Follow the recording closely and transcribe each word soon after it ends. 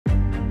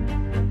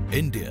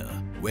India,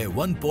 where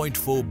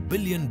 1.4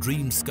 billion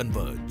dreams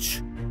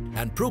converge,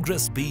 and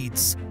progress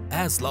beats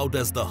as loud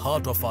as the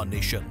heart of our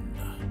nation.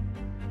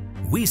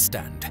 We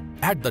stand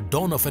at the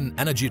dawn of an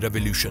energy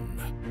revolution,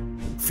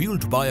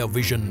 fueled by a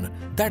vision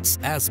that's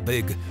as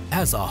big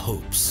as our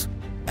hopes,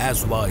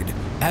 as wide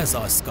as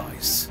our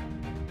skies.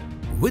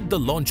 With the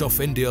launch of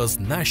India's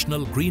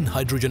National Green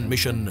Hydrogen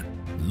Mission,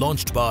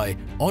 launched by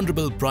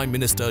Honorable Prime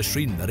Minister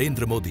Shri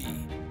Narendra Modi,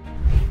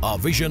 our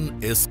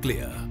vision is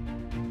clear.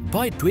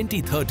 By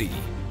 2030,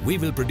 we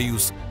will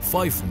produce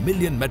 5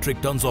 million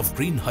metric tons of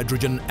green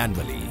hydrogen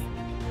annually,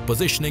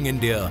 positioning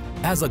India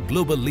as a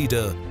global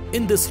leader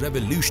in this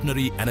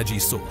revolutionary energy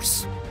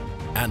source.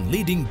 And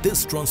leading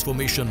this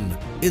transformation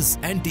is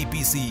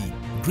NTPC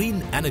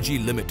Green Energy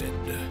Limited.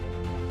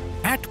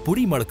 At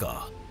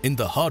Pudimadaka, in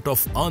the heart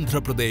of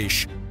Andhra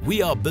Pradesh,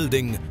 we are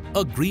building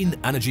a green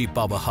energy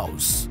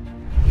powerhouse.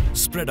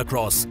 Spread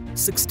across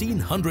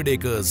 1,600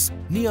 acres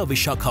near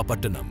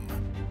Visakhapatnam,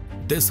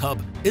 this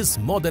hub is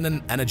more than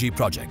an energy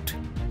project.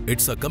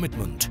 It's a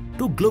commitment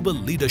to global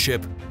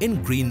leadership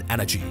in green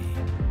energy.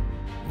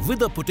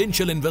 With a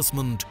potential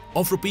investment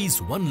of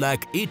Rs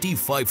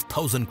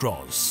 1,85,000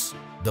 crores,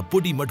 the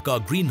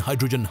Pudimadaka Green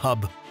Hydrogen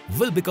Hub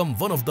will become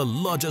one of the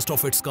largest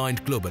of its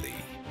kind globally,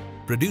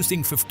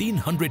 producing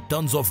 1,500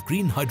 tons of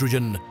green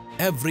hydrogen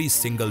every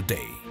single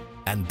day.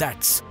 And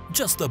that's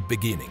just the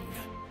beginning.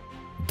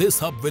 This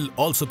hub will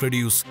also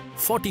produce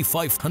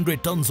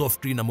 4,500 tons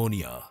of green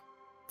ammonia,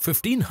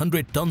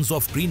 1,500 tons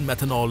of green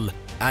methanol,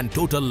 and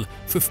total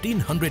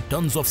 1,500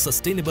 tons of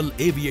sustainable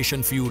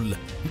aviation fuel,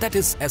 that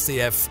is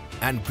SAF,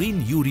 and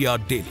green urea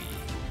daily,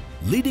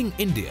 leading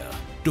India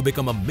to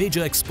become a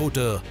major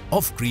exporter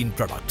of green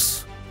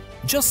products.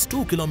 Just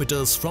 2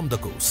 kilometers from the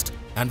coast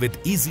and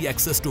with easy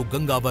access to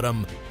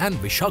Gangavaram and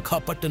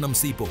Visakhapatnam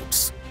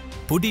seaports,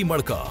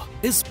 Pudimadaka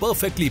is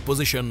perfectly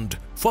positioned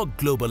for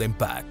global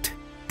impact.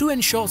 To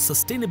ensure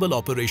sustainable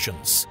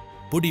operations,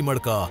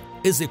 Pudimadaka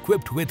is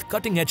equipped with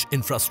cutting-edge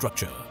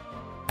infrastructure,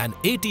 an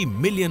 80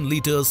 million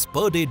litres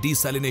per day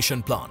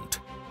desalination plant,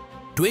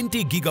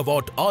 20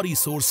 gigawatt RE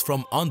source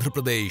from Andhra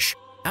Pradesh,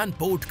 and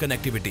port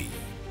connectivity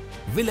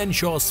will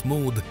ensure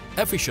smooth,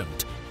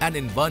 efficient and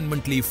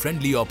environmentally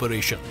friendly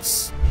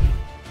operations.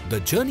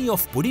 The journey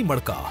of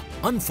Pudimadaka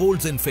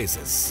unfolds in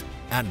phases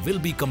and will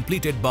be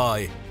completed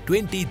by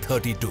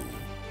 2032.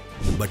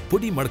 But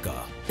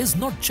Pudimadaka is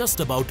not just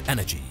about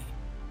energy.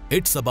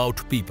 It's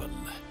about people.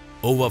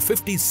 Over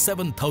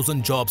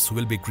 57,000 jobs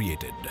will be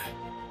created,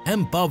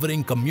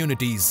 empowering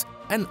communities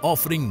and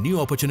offering new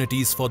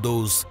opportunities for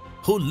those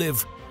who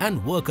live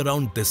and work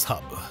around this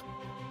hub.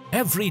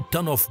 Every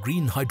ton of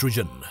green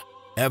hydrogen,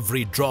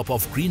 every drop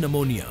of green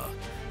ammonia,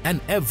 and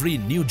every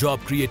new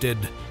job created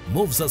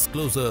moves us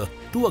closer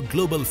to a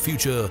global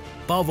future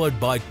powered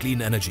by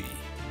clean energy.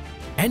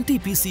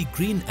 NTPC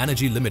Green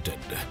Energy Limited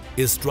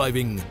is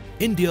driving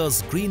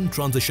India's green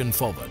transition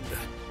forward,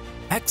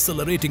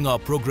 accelerating our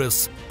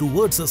progress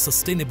towards a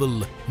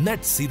sustainable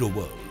net zero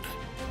world.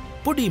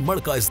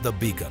 Pudimadaka is the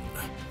beacon,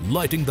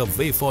 lighting the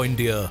way for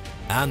India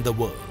and the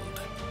world.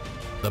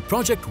 The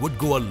project would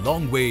go a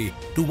long way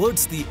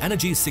towards the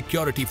energy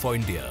security for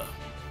India,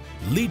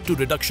 lead to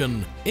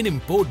reduction in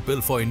import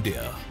bill for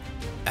India,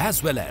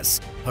 as well as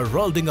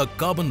heralding a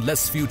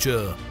carbon-less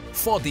future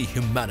for the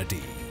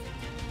humanity.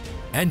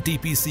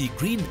 NTPC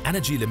Green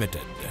Energy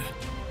Limited,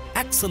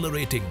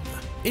 accelerating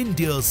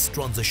India's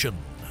transition.